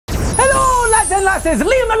and lasses,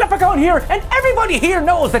 Liam the Leprechaun here, and everybody here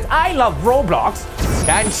knows that I love Roblox.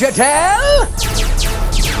 Can't you tell?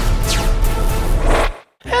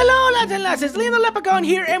 Hello lads and lasses, Liam the Leprechaun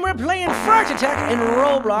here, and we're playing Fart Attack in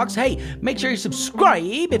Roblox. Hey, make sure you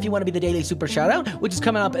subscribe if you want to be the daily super shoutout, which is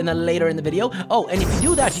coming up later in the video. Oh, and if you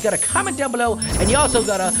do that, you gotta comment down below, and you also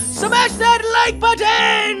gotta smash that like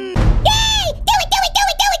button!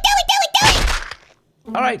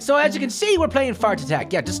 Alright, so as you can see, we're playing Fart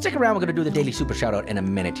Attack. Yeah, just stick around, we're gonna do the daily super shoutout in a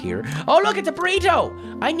minute here. Oh look, it's a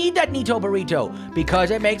burrito! I need that Neato burrito,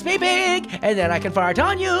 because it makes me big, and then I can fart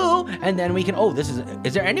on you, and then we can, oh,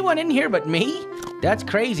 is there anyone in here but me? That's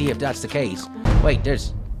crazy if that's the case. Wait,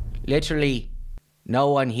 there's literally no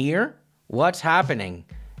one here? What's happening?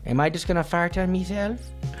 Am I just gonna fart on myself?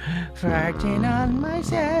 Farting on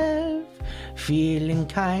myself. Feeling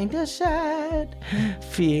kinda sad,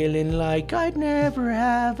 feeling like I'd never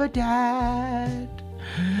have a dad.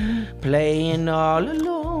 Playing all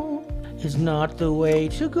alone is not the way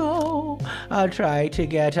to go. I'll try to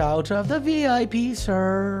get out of the VIP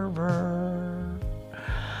server.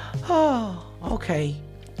 Oh, okay,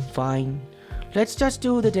 fine. Let's just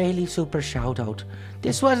do the daily super shoutout.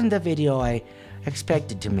 This wasn't the video I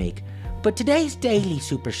expected to make, but today's daily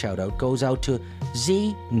super shoutout goes out to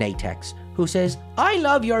Z Natex, who says, I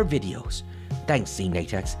love your videos. Thanks, Z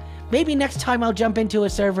Natex. Maybe next time I'll jump into a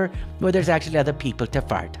server where there's actually other people to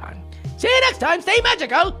fart on. See you next time, stay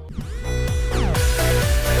magical!